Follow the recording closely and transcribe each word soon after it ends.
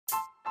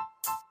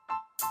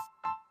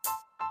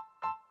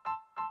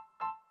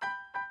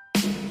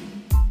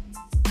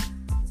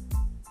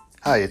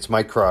Hi, it's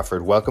Mike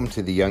Crawford. Welcome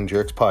to the Young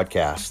Jerks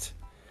podcast.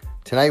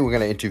 Tonight we're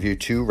going to interview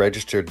two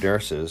registered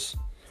nurses,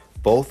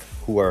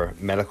 both who are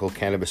medical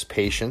cannabis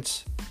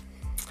patients.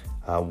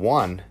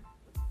 One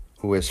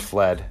who has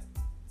fled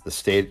the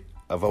state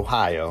of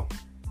Ohio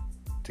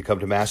to come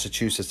to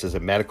Massachusetts as a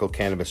medical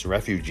cannabis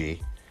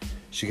refugee.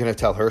 She's going to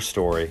tell her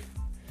story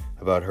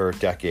about her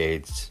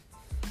decades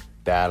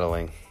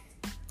battling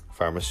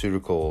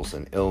pharmaceuticals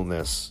and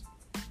illness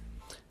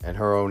and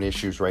her own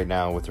issues right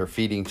now with her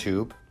feeding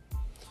tube.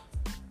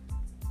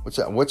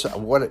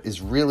 What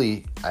is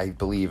really, I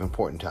believe,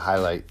 important to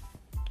highlight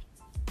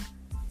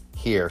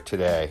here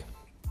today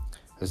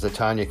is that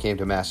Tanya came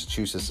to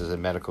Massachusetts as a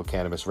medical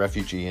cannabis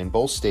refugee. In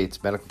both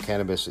states, medical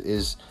cannabis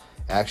is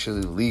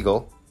actually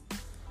legal.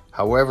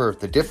 However,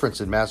 the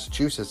difference in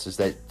Massachusetts is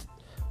that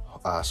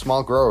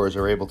small growers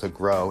are able to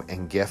grow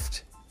and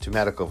gift to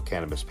medical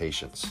cannabis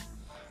patients.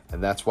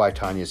 And that's why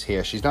Tanya's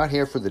here. She's not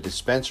here for the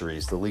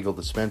dispensaries, the legal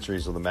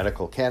dispensaries or the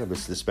medical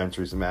cannabis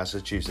dispensaries in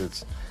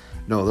Massachusetts.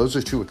 No, those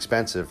are too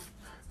expensive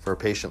for a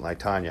patient like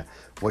Tanya.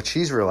 What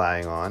she's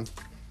relying on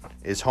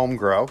is home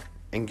grow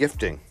and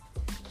gifting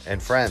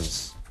and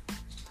friends.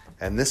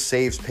 And this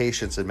saves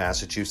patients in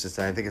Massachusetts,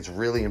 and I think it's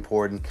really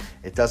important.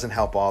 It doesn't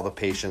help all the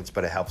patients,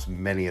 but it helps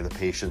many of the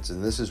patients.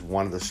 And this is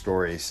one of the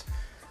stories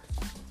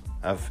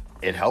of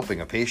it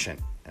helping a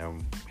patient.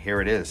 And here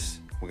it is.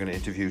 We're going to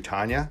interview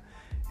Tanya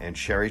and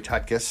Sherry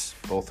Tutkus,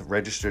 both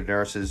registered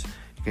nurses.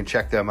 You can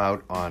check them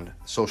out on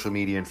social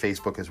media and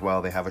Facebook as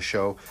well. They have a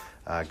show,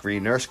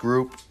 Green Nurse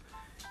Group.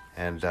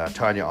 And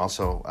Tanya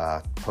also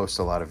posts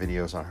a lot of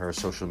videos on her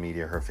social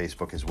media, her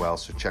Facebook as well.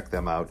 So check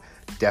them out.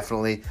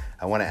 Definitely,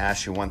 I want to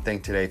ask you one thing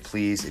today.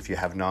 Please, if you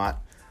have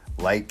not,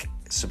 like,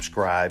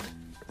 subscribe,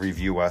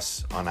 review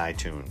us on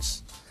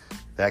iTunes.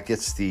 That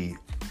gets the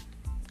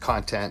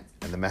content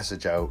and the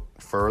message out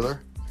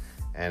further.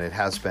 And it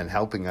has been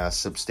helping us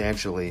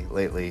substantially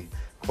lately.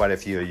 Quite a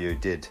few of you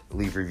did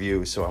leave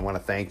reviews, so I want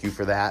to thank you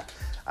for that.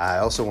 I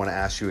also want to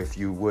ask you if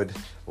you would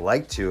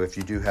like to, if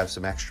you do have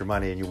some extra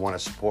money and you want to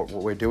support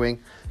what we're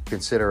doing,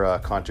 consider a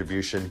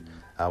contribution.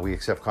 We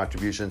accept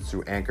contributions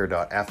through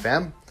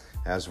anchor.fm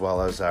as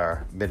well as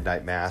our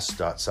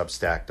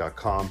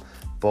midnightmass.substack.com.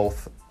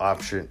 Both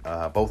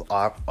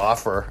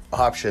offer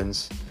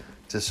options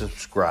to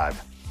subscribe.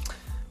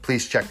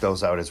 Please check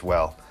those out as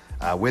well.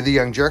 We're the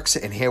Young Jerks,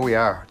 and here we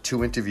are,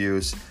 2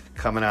 interviews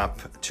coming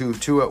up,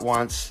 two at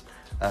once.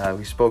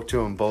 We spoke to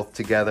them both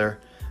together,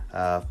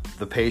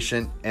 the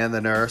patient and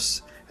the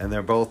nurse, and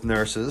they're both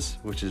nurses,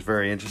 which is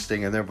very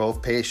interesting, and they're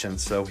both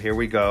patients. So here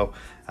we go.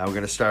 We're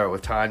going to start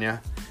with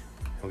Tanya.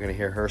 We're going to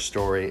hear her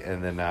story,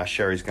 and then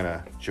Sherry's going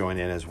to join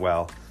in as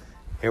well.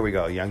 Here we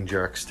go, Young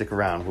Jerks. Stick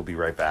around. We'll be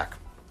right back.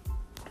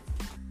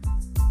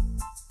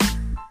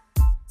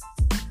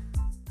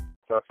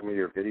 Talk to me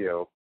your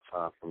video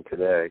from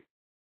today.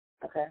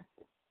 Okay.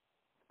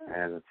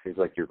 And it seems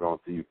like you've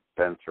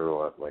been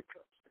through a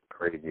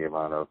crazy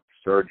amount of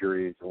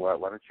surgeries and what.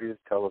 Why don't you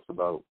just tell us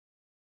about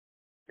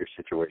your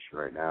situation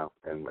right now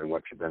and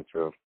what you've been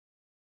through?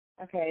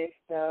 Okay,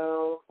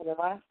 so for the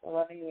last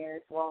 11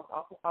 years, well,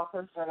 I'll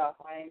first start off.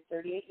 I'm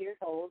 38 years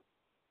old.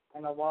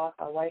 I'm a wife,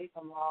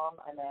 a mom.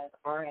 I'm an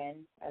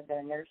RN. I've been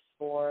a nurse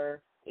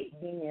for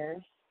 18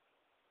 years.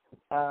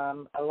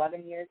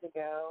 11 years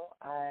ago,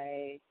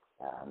 I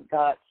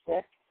got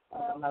sick.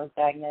 I was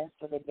diagnosed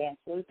with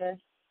advanced lupus,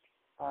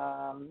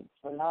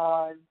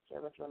 Raynaud's,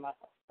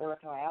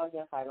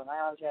 erythromyalgia,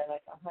 fibromyalgia,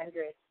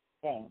 100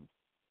 things.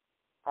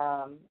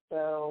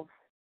 So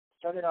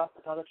started off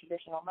with all the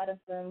traditional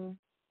medicine,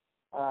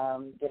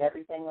 did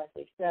everything like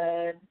they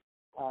said.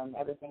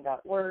 Everything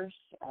got worse.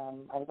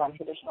 I was on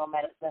traditional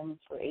medicine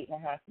for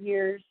 8.5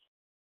 years.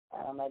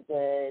 I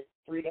did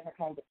 3 different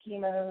kinds of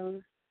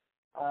chemos.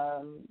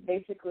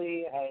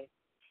 Basically,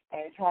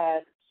 I've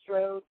had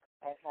stroke.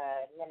 I've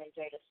had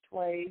meningitis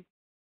twice,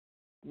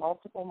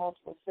 multiple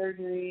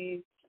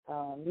surgeries.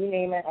 You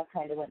name it, I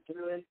kind of went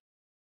through it.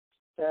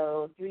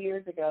 So 3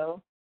 years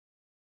ago,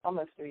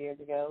 almost 3 years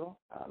ago,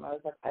 I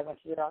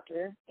went to the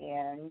doctor,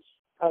 and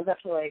I was up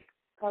to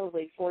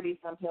probably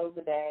 40-some pills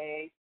a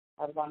day.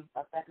 I was on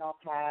a fentanyl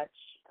patch,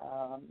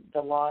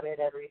 Dilaudid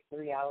every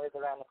 3 hours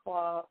around the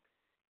clock,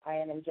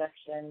 iron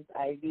injections,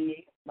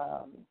 IV.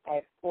 I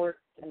have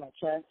ports in my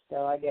chest,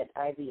 so I get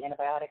IV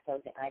antibiotics. I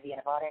was getting IV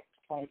antibiotics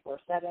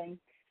 24/7,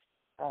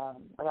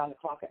 around the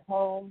clock at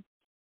home.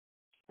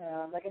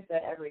 Like I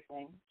said,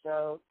 everything.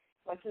 So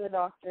went to the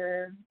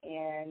doctor,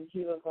 and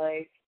he was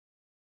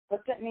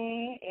looked at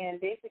me and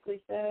basically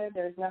said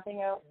there's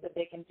nothing else that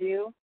they can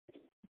do.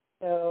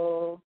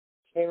 So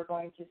they were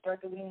going to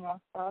start the weaning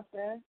off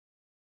process.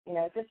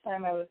 At this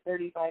time I was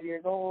 35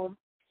 years old.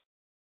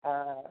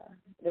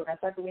 They were going to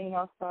start the weaning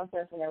off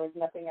process, and there was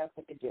nothing else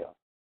they could do.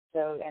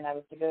 And I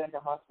was to go into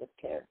hospice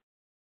care.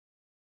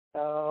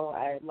 So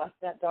I left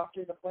that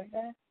doctor's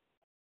appointment,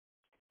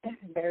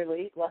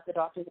 barely left the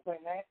doctor's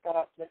appointment, got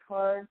out to the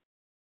car.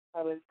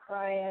 I was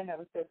crying. I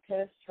was so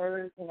pissed,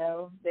 hurt.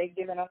 They'd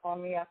given up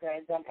on me after I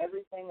had done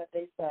everything that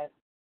they said.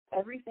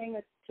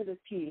 Everything to the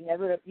T.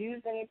 Never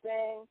abused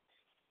anything.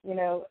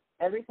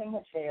 Everything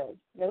had failed.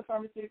 No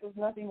pharmaceuticals,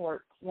 nothing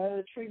worked. None of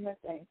the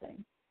treatments,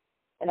 anything.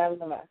 And I was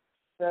a mess.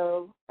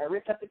 So I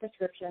ripped up the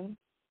prescriptions.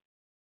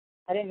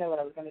 I didn't know what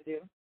I was going to do.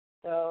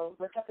 So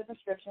ripped up the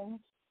prescriptions.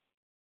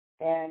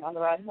 And on the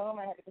ride home,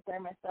 I had to prepare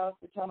myself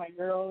to tell my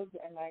girls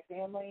and my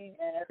family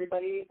and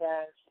everybody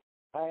that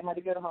I had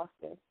to go to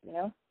hospice, you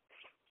know.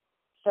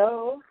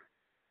 So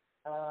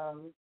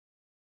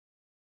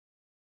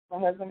my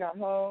husband got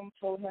home,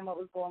 told him what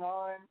was going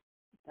on,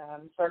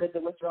 started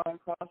the withdrawing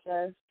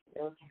process.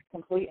 It was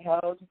complete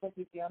hell, just like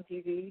you see on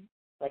TV,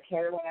 like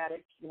heroin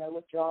addicts, you know,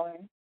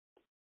 withdrawing.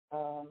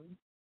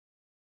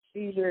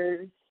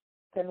 Seizures,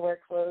 couldn't wear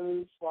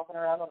clothes, walking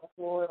around on the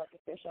floor like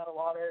a fish out of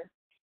water.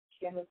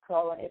 Skin was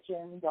crawling,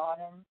 itching,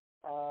 yawning.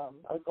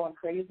 I was going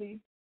crazy,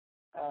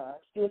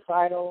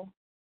 suicidal.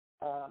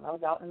 I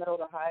was out in the middle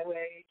of the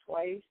highway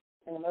twice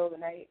in the middle of the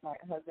night. My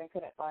husband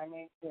couldn't find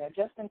me. You know,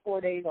 just in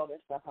 4 days, all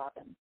this stuff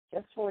happened.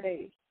 Just 4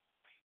 days.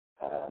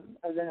 I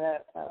was in the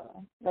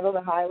middle of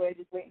the highway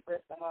just waiting for a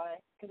semi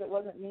because it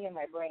wasn't me and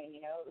my brain,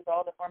 you know. It was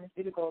all the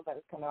pharmaceuticals I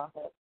was coming off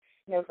of,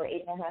 you know, for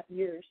 8.5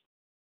 years.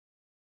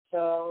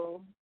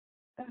 So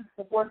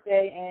the 4th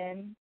day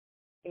in,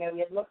 you know, we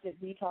had looked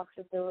at detox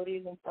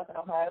facilities and stuff in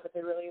Ohio, but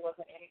there really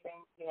wasn't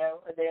anything, you know,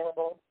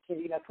 available to,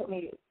 you know, put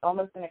me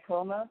almost in a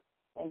coma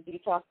and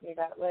detox me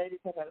that way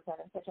because I was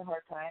having such a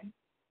hard time.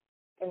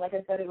 And like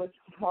I said, it was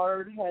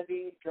hard,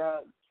 heavy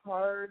drugs,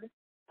 hard,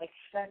 like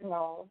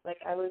fentanyl.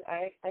 Like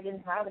I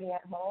didn't have any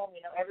at home.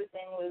 You know,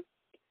 everything was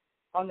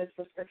on those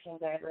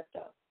prescriptions I had ripped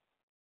up.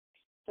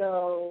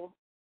 So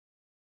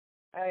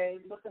I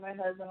looked at my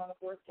husband on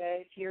the 4th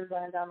day, tears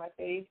running down my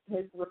face.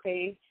 His were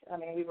face. I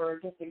mean, we were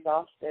just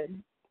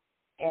exhausted.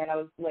 And I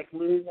was, like,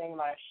 losing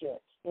my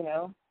shit, you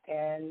know.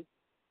 And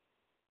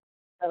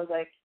I was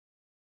like,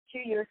 2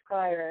 years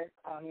prior,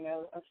 you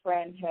know, a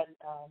friend had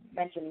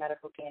mentioned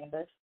medical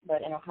cannabis,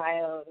 but in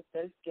Ohio, I was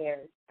so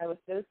scared. I was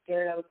so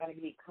scared I was going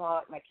to get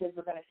caught. My kids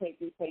were going to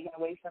be taken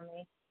away from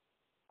me.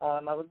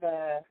 I was going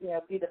to, you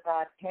know, be the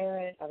bad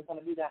parent. I was going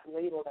to be that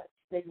label, that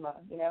stigma,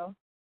 you know.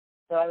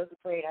 So I was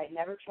afraid. I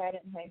never tried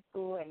it in high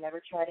school. I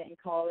never tried it in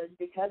college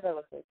because I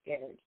was so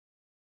scared.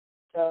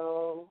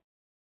 So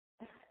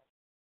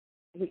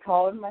he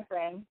called my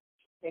friend.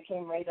 They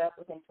came right up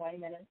within 20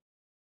 minutes.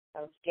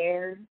 I was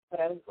scared, but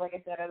I was, like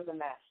I said, I was a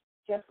mess.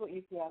 Just what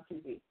you see on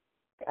TV.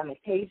 I mean,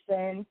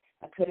 pacing.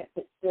 I couldn't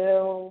sit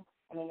still.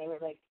 I mean, they were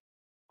like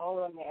all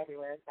over me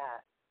everywhere with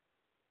that.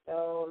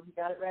 So we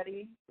got it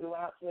ready. We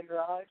went out to the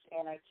garage,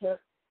 and I took,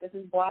 this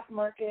is Black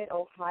Market,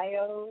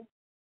 Ohio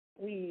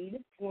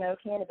weed, you know,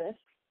 cannabis.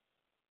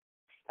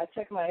 I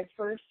took my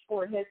first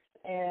 4 hits,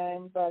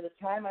 and by the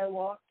time I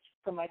walked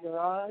from my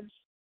garage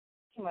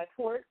to my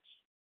porch,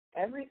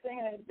 everything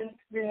I had been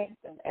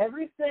experiencing,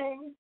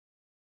 everything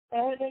I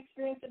had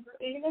experienced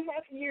for 8.5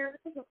 years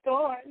was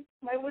gone.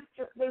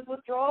 Those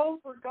withdrawals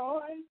were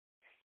gone.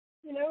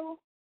 You know,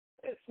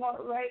 it's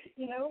not right,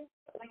 you know.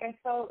 Like I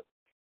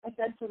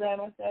said to them,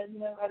 you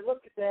know, I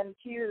looked at them,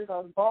 tears, I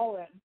was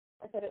bawling.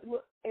 I said,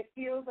 it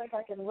feels like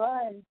I can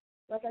run,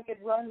 like I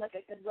could run like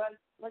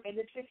I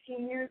did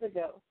 15 years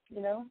ago,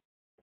 you know.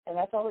 And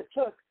that's all it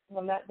took.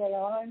 From that day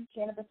on,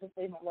 cannabis has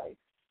saved my life.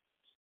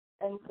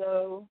 And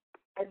so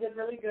I did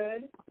really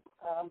good.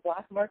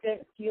 Black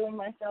market, healing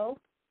myself.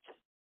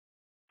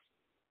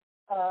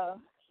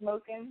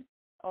 Smoking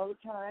all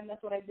the time.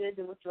 That's what I did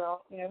to withdraw,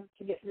 you know,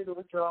 to get through the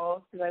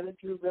withdrawals, because I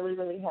withdrew really,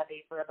 really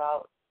heavy for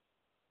about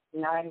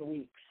 9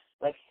 weeks,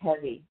 like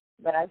heavy.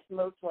 But I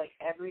smoked like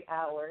every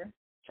hour,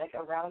 like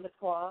around the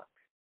clock.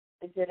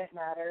 It didn't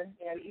matter.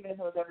 You know, even if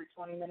it was every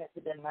 20 minutes,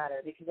 it didn't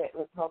matter because it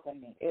was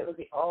helping me. It was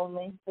the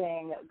only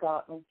thing that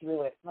got me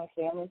through it. My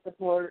family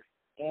support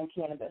and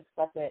cannabis.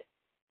 That's it.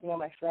 You know,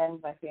 my friends,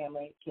 my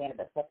family,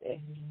 cannabis. That's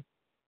it.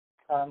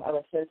 I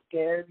was so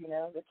scared, you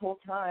know, this whole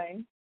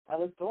time. I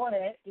was doing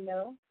it, you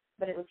know,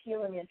 but it was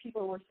healing me, and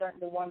people were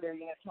starting to wonder,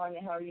 you know, Tanya,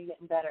 how are you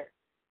getting better?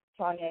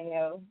 Tanya, you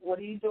know, what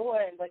are you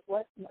doing? Like,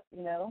 what,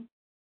 you know?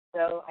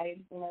 So I,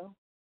 you know,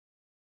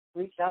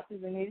 reached out to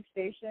the news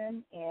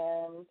station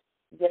and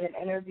did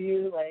an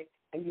interview like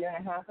a year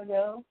and a half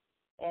ago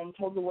and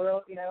told the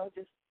world, you know,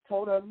 just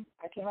told them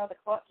I came out of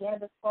the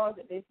cannabis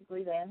closet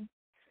basically then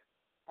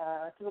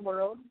to the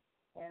world,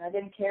 and I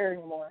didn't care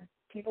anymore.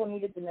 People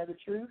needed to know the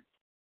truth.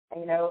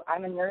 And, you know,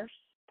 I'm a nurse.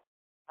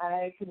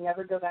 I could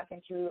never go back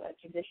into a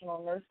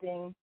traditional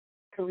nursing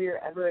career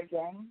ever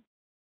again.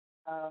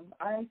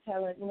 I'm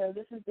telling, you know,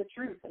 this is the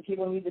truth, and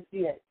people need to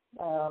see it.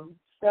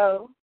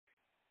 So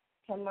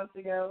 10 months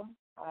ago,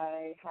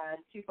 I had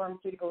 2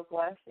 pharmaceuticals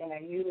left, and I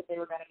knew that they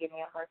were going to give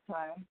me a hard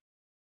time.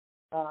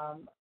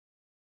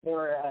 They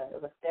were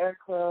it was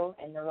Seroquel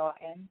and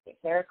Neurontin.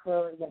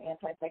 Seroquel is an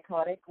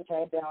antipsychotic, which I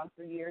had been on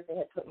for years. They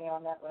had put me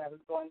on that when I was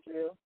going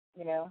through,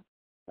 you know,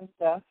 some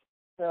stuff.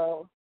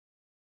 So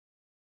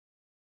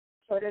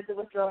I did the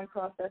withdrawing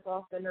process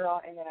off the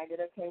Neurontin, and I did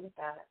okay with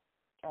that.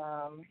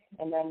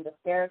 And then the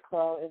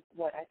Seroquel is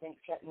what I think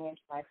set me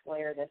into my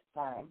flare this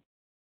time.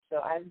 So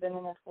I've been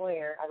in a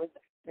flare.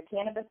 The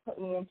cannabis put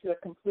me into a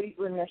complete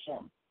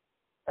remission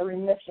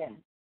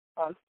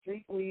on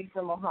street weed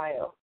from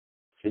Ohio.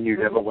 And you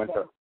never went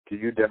to?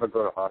 Did you never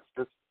go to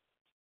hospice?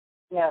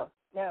 No,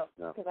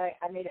 because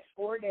I made it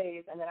 4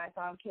 days, and then I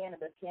found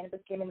cannabis. Cannabis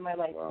came into my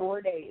life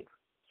 4 days.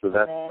 So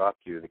that stopped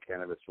you. The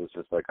cannabis was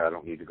just like, I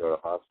don't need to go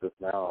to hospice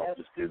now. I'll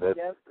just do this.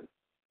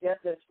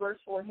 Yep. Those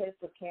first 4 hits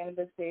of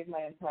cannabis saved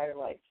my entire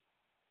life.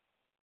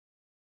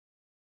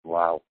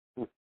 Wow.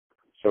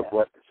 So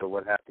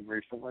what happened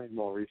recently?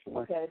 More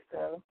recently? Okay,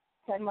 so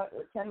 10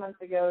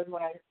 months ago is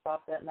when I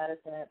stopped that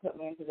medicine, and it put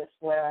me into this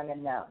flare I'm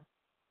in now.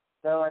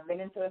 So I've been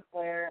into a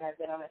flare, and I've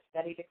been on a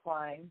steady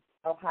decline.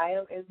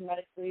 Ohio is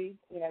medically,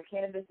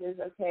 cannabis is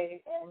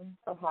okay in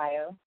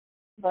Ohio.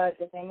 But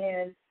the thing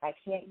is, I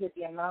can't get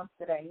the amounts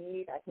that I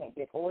need. I can't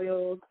get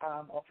oils.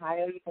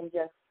 Ohio,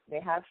 they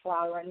have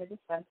flower in the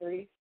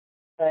dispensaries,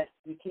 but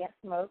you can't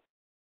smoke.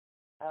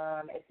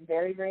 It's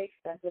very, very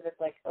expensive. It's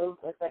like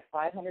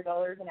 $500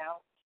 an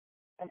ounce.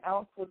 An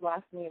ounce would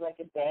last me like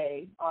a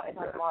day, if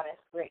I'm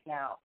honest, right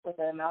now, with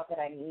the amount that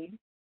I need.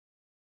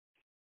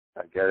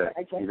 I get it.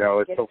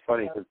 It's so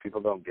funny because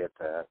people don't get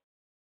that.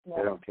 Yeah.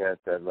 They don't get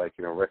that,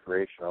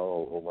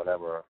 recreational or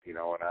whatever, an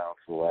ounce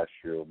will last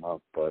you a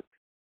month. But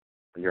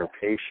when you're a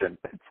patient,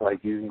 it's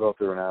like you can go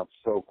through an ounce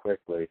so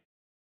quickly.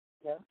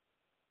 Yeah.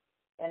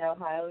 In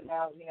Ohio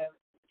now,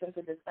 since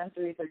the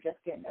dispensaries are just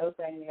getting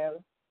open,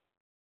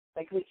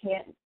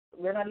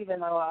 we're not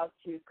even allowed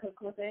to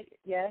cook with it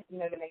yet, to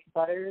make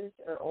butters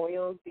or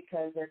oils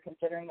because they're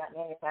considering that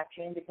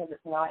manufacturing because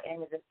it's not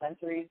in the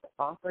dispensaries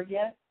offered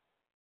yet.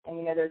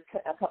 And, there's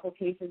a couple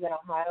cases in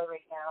Ohio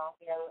right now,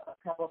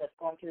 a couple that's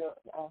going through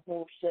a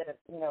whole shit of,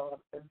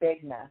 a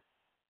big mess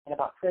and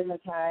about prison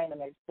time,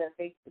 and they're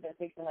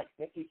facing like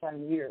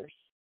 50-some years.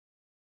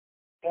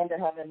 And they're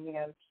having,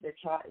 their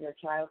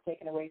child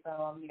taken away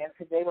from them,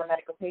 because they were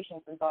medical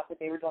patients and thought that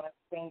they were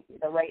doing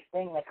the right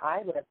thing like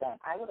I would have done.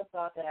 I would have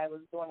thought that I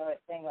was doing the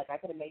right thing, like I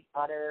could have made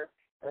butter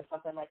or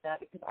something like that,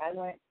 because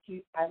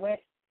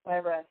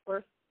whenever I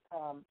first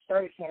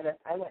started cannabis,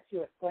 I went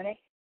to a clinic,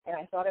 and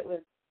I thought it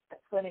was a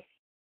clinic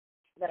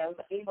that I was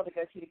able to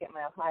go to get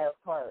my Ohio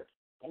card.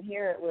 And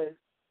here it was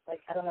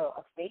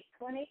a fake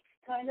clinic,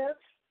 kind of.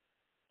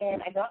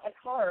 And I got a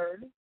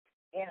card,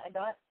 and I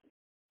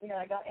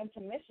got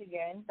into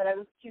Michigan, but I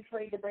was too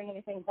afraid to bring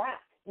anything back.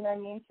 You know what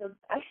I mean? So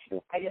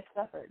I just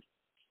suffered.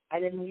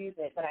 I didn't use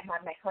it, but I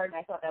had my card, and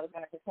I thought that was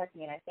going to protect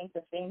me, and I think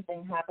the same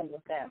thing happened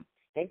with them.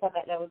 They thought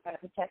that was going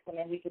to protect them,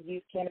 and we could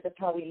use cannabis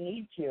how we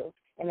need to.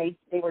 And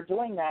they were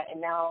doing that, and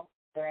now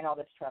they're in all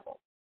this trouble.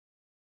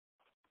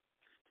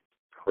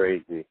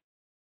 Crazy.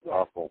 Yeah.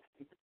 Awful.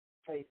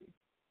 Crazy.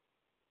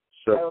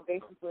 So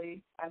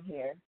basically, I'm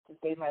here to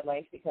save my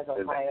life because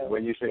Ohio.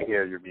 When you say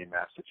here, you mean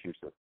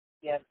Massachusetts?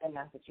 Yep, in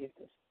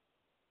Massachusetts.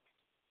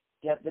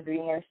 Yep, the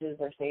green nurses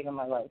are saving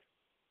my life.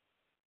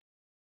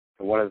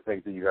 And one of the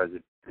things that you guys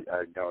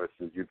I noticed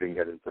is you've been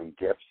getting some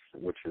gifts,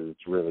 which is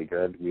really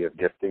good. We have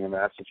gifting in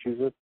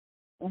Massachusetts.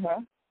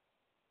 Mhm.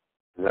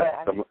 Is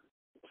that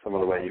some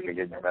of the way you can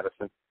get your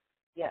medicine?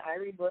 Yeah,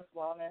 Irie Bliss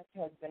Wellness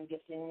has been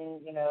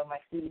gifting me, my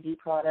CBD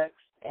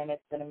products, and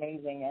it's been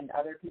amazing. And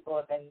other people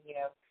have been,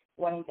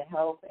 wanting to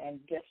help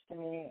and gifts to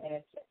me.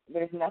 And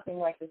there's nothing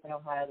like this in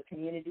Ohio. The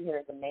community here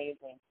is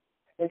amazing.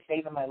 They're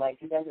saving my life.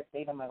 You guys are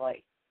saving my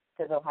life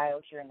because Ohio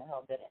sure in the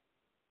hell didn't.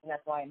 And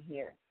that's why I'm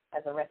here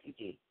as a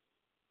refugee.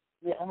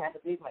 I had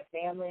to leave my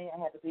family. I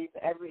had to leave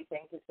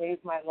everything to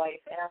save my life.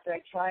 And after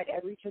I tried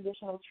every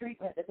traditional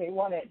treatment that they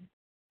wanted,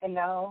 and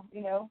now,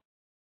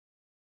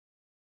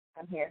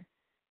 I'm here.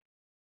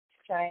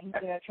 Trying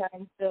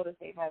still to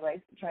save my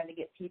life, trying to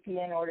get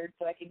TPN ordered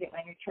so I can get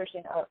my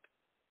nutrition up,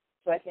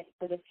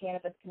 so this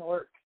cannabis can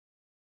work.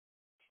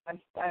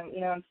 I'm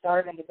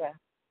starving to death.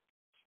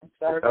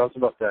 Tell us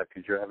about that,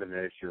 because you're having an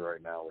issue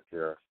right now with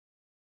your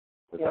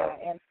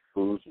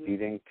food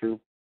feeding tube.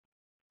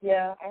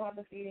 Yeah, I have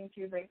a feeding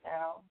tube right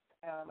now.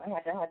 I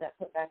had to have that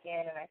put back in,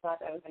 and I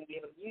thought I was going to be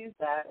able to use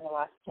that in the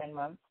last 10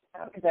 months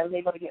because I was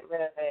able to get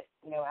rid of it,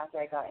 after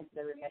I got into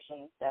the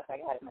remission stuff. I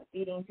had my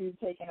feeding tube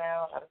taken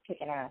out. I was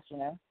kicking ass,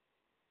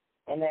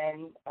 And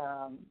then,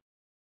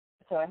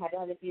 so I had to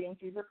have the feeding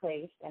tube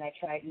replaced, and I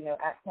tried,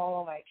 at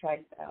home, I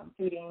tried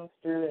feeding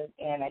through it,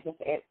 and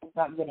it's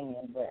not getting me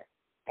anywhere.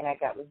 And I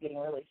was getting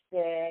really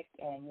sick,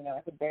 and,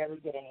 I could barely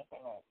get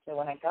anything in. So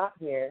when I got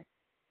here,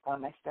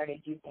 I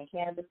started juicing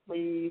cannabis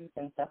leaves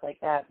and stuff like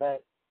that,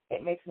 but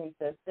it makes me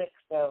so sick.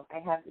 So I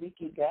have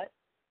leaky gut.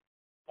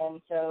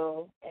 And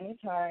so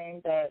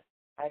anytime that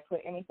I put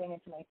anything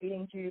into my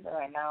feeding tube or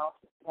my mouth,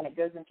 when it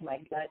goes into my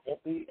gut, it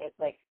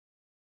like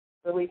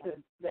releases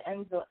the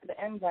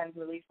enzymes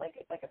release like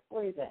it's like a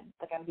poison,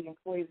 like I'm being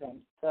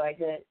poisoned. So I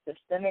get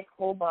systemic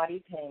whole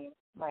body pain.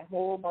 My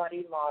whole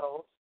body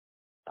models.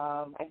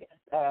 I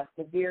get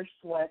severe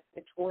sweat.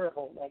 It's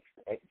horrible. Like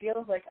it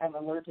feels like I'm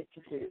allergic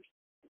to food.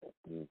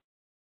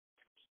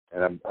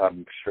 And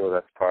I'm sure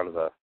that's part of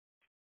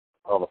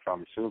all the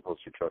pharmaceuticals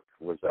you took.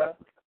 Was that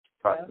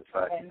part of the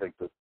fact you think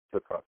to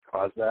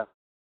cause that?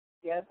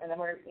 Yes, and then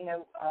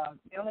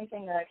the only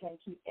thing that I can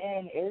keep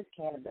in is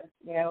cannabis.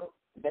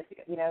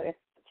 If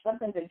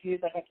something's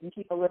infused, like I can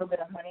keep a little bit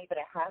of honey, but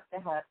it has to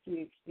have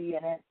THC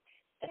in it.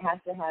 It has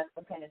to have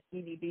some kind of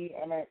CBD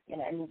in it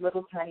in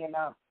little tiny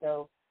amounts.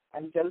 So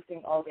I'm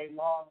dosing all day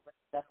long with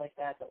stuff like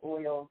that, the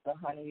oils, the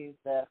honeys,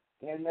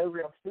 no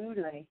real food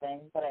or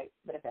anything. But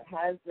if it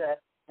has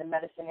the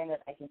medicine in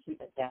it, I can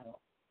keep it down.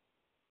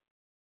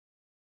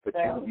 But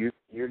so,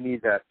 you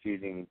need that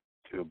feeding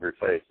tube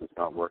replaced. It's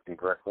not working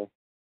correctly?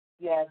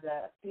 Yeah,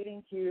 the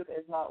feeding tube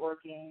is not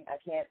working. I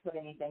can't put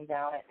anything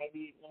down it.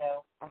 Maybe,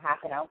 a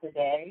half an ounce a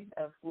day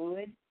of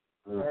fluid.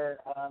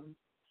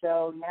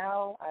 So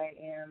now I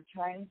am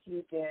trying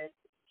to get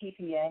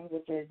TPN,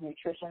 which is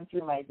nutrition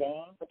through my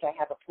veins, which I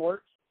have a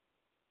port.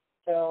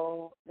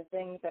 So the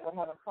things that we're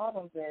having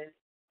problems is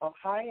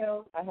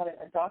Ohio. I have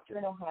a doctor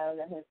in Ohio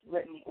that has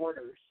written the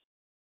orders,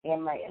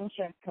 and my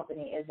insurance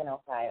company is in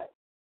Ohio.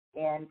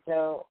 And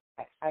so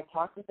I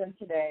talked with them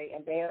today,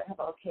 and they have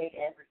okayed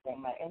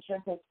everything. My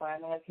insurance has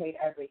finally okayed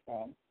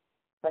everything.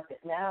 But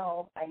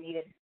now I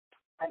needed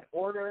an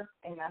order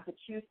in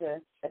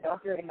Massachusetts, a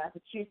doctor in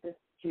Massachusetts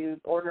to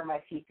order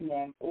my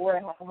TPN, or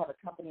I have to have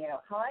a company in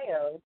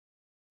Ohio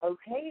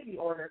okay the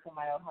order from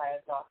my Ohio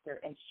doctor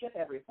and ship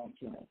everything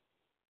to me.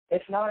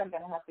 If not, I'm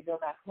going to have to go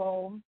back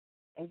home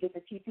and get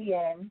the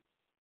TPN.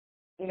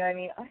 You know what I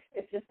mean?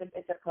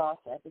 It's a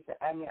process.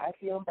 I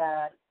feel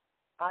bad.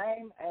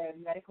 I'm a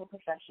medical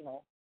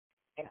professional,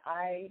 and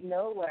I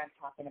know what I'm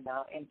talking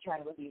about in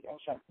trying with these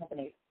insurance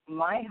companies.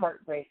 My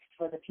heart breaks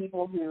for the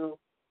people who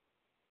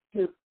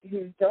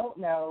don't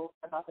know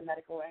about the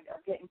medical end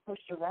are getting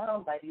pushed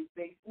around by these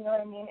big, you know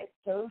what I mean? It's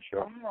so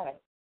sad,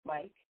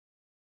 Mike.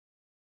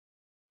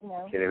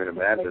 Can't even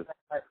imagine.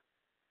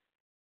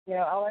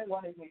 All I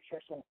want is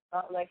nutrition. It's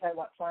not like I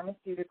want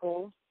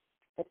pharmaceuticals.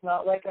 It's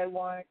not like I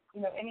want,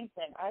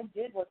 anything. I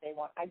did what they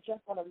want. I just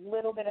want a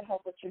little bit of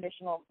help with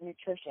traditional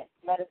nutrition,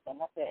 medicine.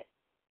 That's it.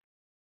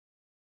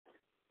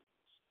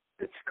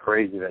 It's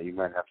crazy that you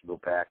might have to go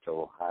back to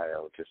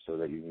Ohio just so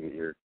that you can get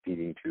your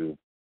feeding tube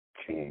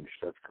changed.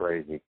 That's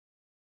crazy.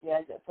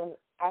 Yeah, so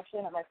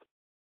actually not my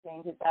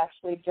change. It's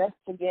actually just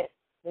to get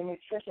the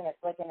nutrition.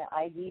 It's like in an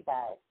IV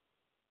bag.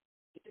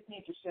 You just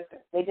need to ship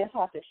it. They just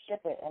have to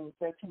ship it. And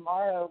so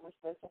tomorrow we're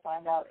supposed to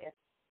find out if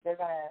they're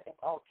if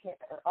All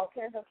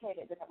Care is okay.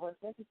 We're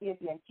supposed to see if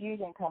the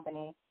infusion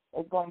company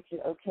is going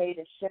to okay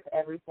to ship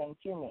everything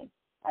to me.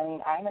 I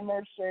mean, I'm a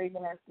nurse, Sherry's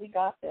a nurse. We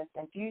got this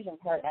infusion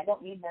part, and I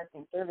don't need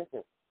nursing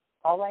services.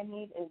 All I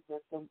need is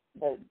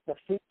the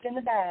food in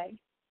the bag,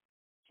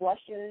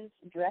 flushes,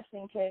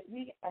 dressing kit.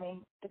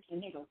 It's the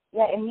needles.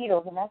 Yeah, and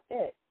needles, and that's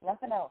it.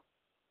 Nothing else.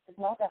 It's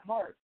not that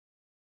hard.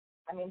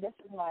 I mean,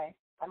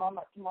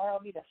 tomorrow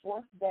will be the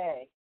fourth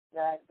day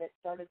that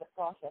started the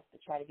process to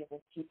try to get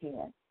this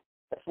TPN.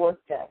 The fourth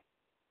day.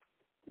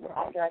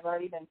 After I've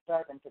already been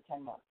starving for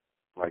 10 months.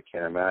 I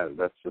can't imagine.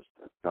 That's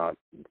not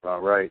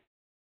right.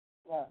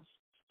 Yeah.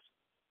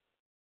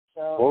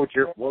 So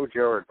what would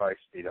your advice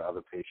be to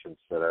other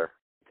patients that are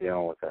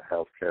dealing with the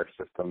healthcare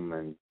system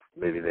and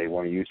maybe they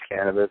want to use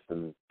cannabis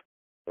and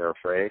they're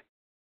afraid?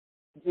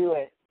 Do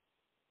it.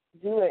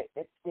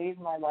 It saved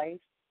my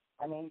life.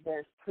 I mean,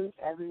 there's proof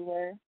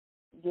everywhere.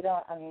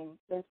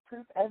 There's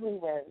proof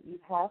everywhere. You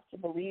have to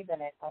believe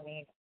in it. I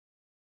mean,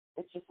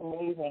 it's just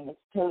amazing. It's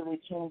totally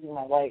changing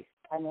my life.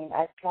 I mean,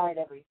 I've tried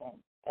everything.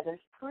 And there's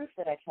proof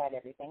that I tried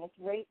everything. It's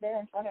right there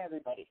in front of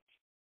everybody.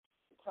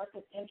 The part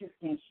that's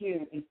interesting,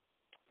 too, is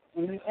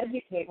when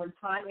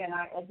Tanya and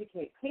I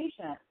educate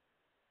patients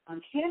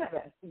on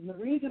cannabis, and the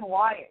reason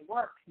why it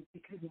works is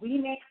because we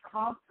make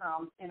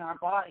compounds in our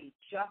body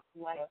just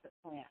like the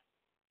plant.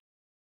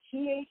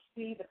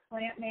 THC, the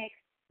plant makes,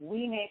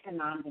 we make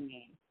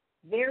anandamide.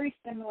 Very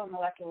similar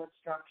molecular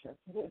structure.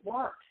 It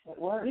works.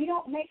 We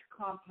don't make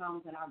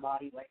compounds in our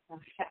body like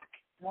Prozac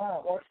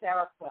or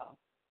Seroquel.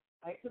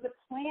 Right? So the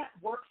plant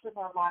works with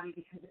our body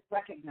because it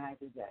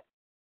recognizes it.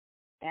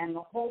 And the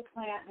whole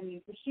plant,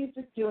 so she's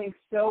just doing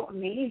so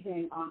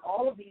amazing on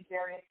all of these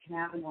various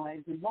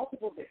cannabinoids in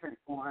multiple different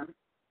forms.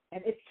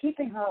 And it's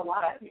keeping her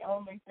alive. That's the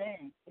only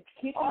thing. It's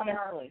keeping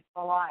her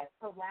alive.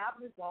 Her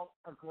lab results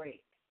are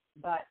great.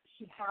 But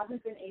she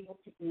hasn't been able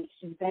to eat.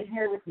 She's been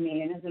here with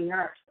me, and as a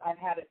nurse, I've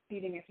had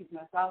feeding issues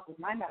myself with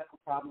my medical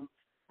problems.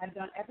 I've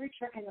done every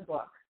trick in the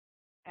book,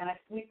 and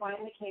we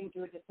finally came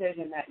to a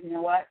decision that, you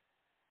know what,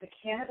 the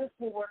cannabis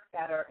will work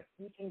better if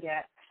we can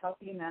get a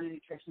healthy amount of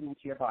nutrition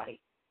into your body,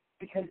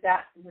 because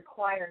that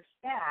requires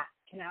fat.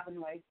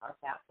 Cannabinoids are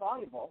fat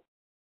soluble,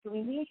 so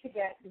we need to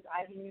get this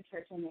IV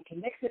nutrition and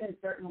can mix it in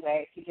certain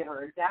ways to give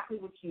her exactly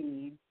what she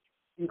needs,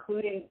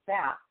 including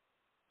fat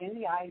in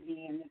the IV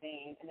and the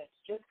vein, and it's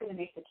just going to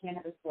make the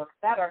cannabis work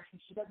better because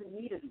she doesn't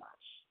need as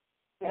much.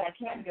 And I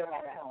can go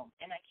back home.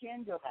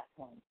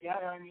 You know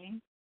what I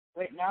mean?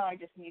 Right now I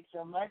just need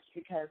so much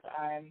because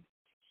I'm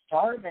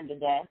starving to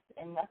death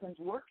and nothing's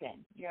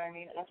working. You know what I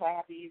mean? That's why I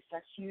have to use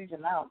such huge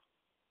amounts.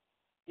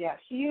 Yeah,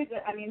 she uses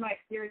it.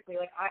 Mike, seriously,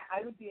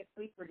 I would be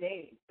asleep for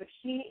days, but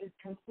she is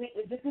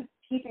completely, this is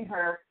keeping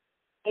her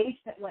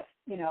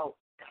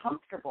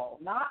comfortable,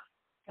 not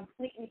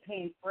completely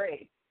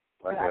pain-free.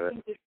 But I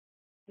think this,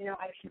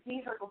 I can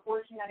see her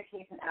before she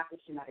medicates and after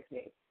she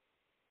medicates.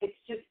 It's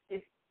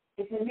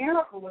amazing.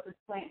 miracle what this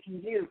plant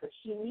can do, but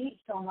she needs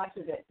so much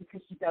of it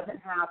because she doesn't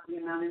have the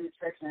amount of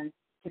nutrition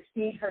to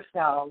feed her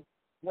cells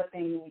what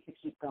they need to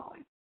keep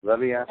going. Let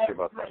me ask you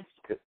about that,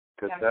 because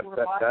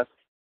that's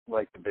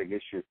like the big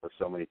issue for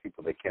so many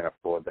people. They can't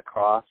afford the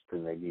cost,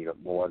 and they need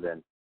it more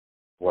than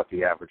what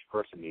the average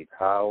person needs.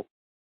 How?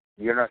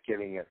 You're not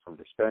getting it from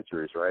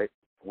dispensaries, right?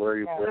 Where are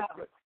you? No.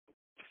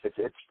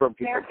 It's from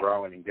people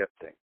growing and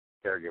gifting,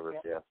 caregivers,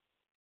 yeah.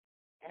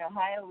 In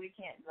Ohio, we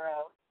can't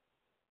grow.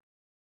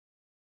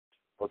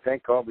 Well,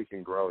 thank God we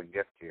can grow and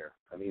gift here.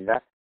 I mean,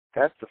 that's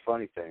the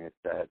funny thing, is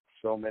that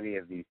so many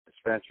of these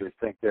dispensaries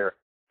think they're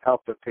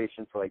helping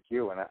patients like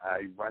you, and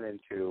I run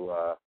into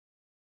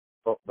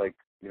folks like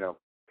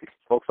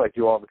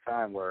you all the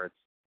time, where it's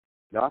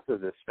not the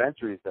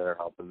dispensaries that are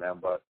helping them,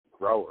 but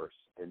growers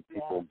and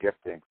people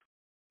gifting.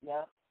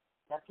 Yeah,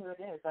 that's who it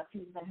is. That's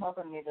who's been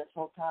helping me this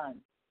whole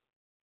time.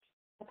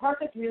 The part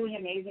that's really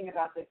amazing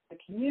about the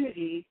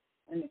community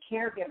and the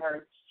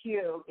caregivers,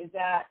 too, is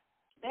that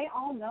they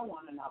all know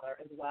one another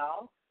as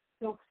well.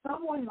 So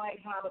someone might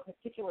have a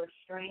particular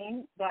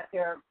strain that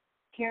their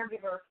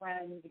caregiver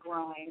friend's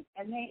growing,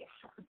 and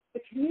the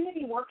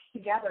community works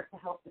together to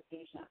help the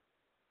patient.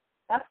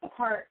 That's the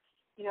part,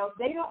 if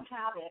they don't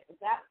have it, if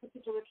that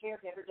particular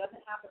caregiver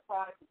doesn't have the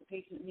product that the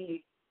patient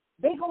needs,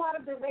 they go out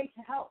of their way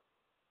to help.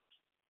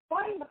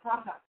 Find the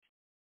product.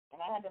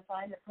 And I had to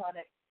find the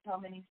product so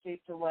many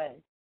states away.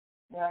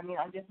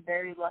 I'm just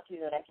very lucky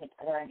that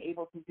I'm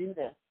able to do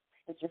this.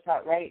 It's just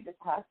not right. This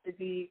has to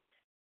be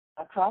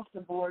across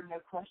the board, no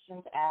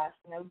questions asked,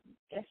 no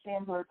ifs,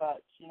 ands, or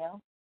buts,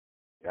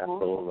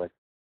 Absolutely.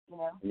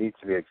 It needs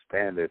to be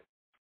expanded.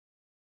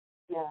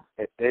 Yeah.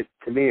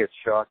 To me, it's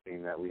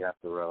shocking that we have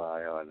to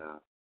rely on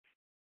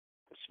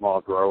small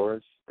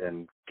growers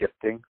and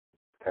gifting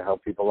to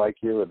help people like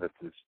you, and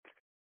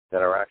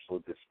that our actual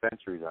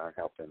dispensaries aren't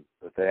helping,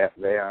 but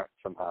they aren't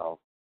somehow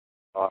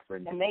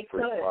offering free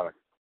products.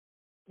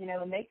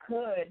 And they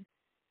could.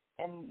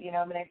 And,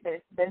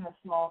 there's been the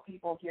small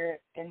people here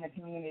in the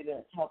community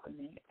that's helping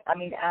me.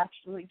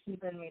 Actually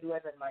keeping me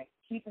living,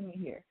 keeping me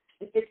here.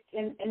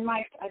 And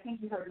Mike, I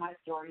think you heard my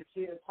story,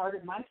 too. Part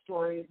of my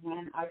story is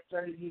when I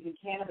started using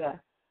cannabis,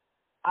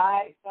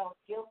 I felt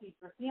guilty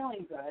for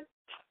feeling good,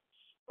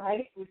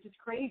 right, which is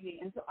crazy.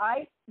 And so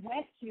I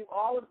went to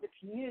all of the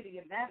community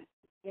events,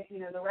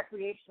 the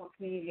recreational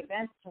community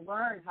events, to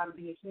learn how to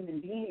be a human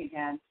being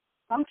again,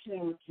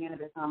 functioning with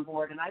cannabis on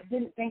board. And I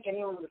didn't think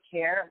anyone would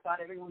care. I thought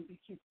everyone would be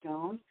too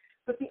stoned.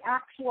 But the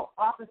actual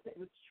opposite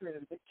was true.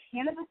 The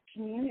cannabis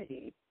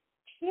community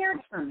cared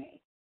for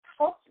me,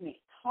 helped me,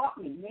 taught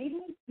me, made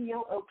me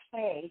feel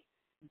okay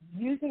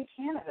using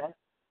cannabis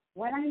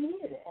when I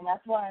needed it. And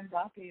that's why I'm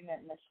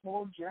documenting this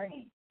whole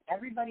journey.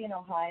 Everybody in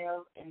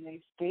Ohio, in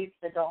these states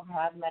that don't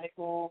have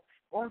medical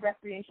or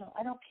recreational,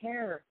 I don't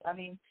care.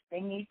 They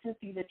need to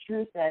see the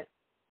truth that,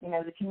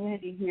 the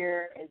community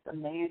here is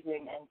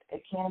amazing,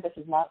 and cannabis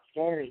is not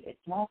scary.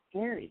 It's not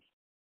scary.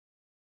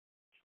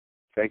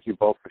 Thank you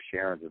both for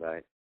sharing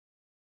tonight.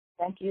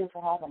 Thank you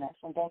for having us,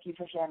 and thank you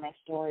for sharing my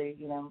story.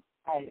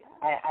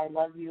 I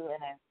love you,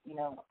 and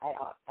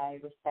I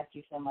respect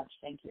you so much.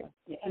 Thank you.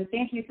 Yeah, and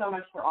thank you so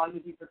much for all you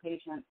do for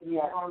patients. You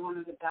are one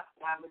of the best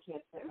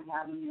advocates that we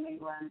have in New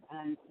England,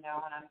 and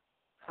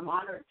I'm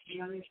honored to be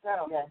on your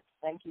show. Yes,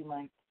 thank you,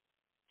 Mike.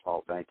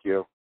 Oh, thank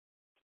you.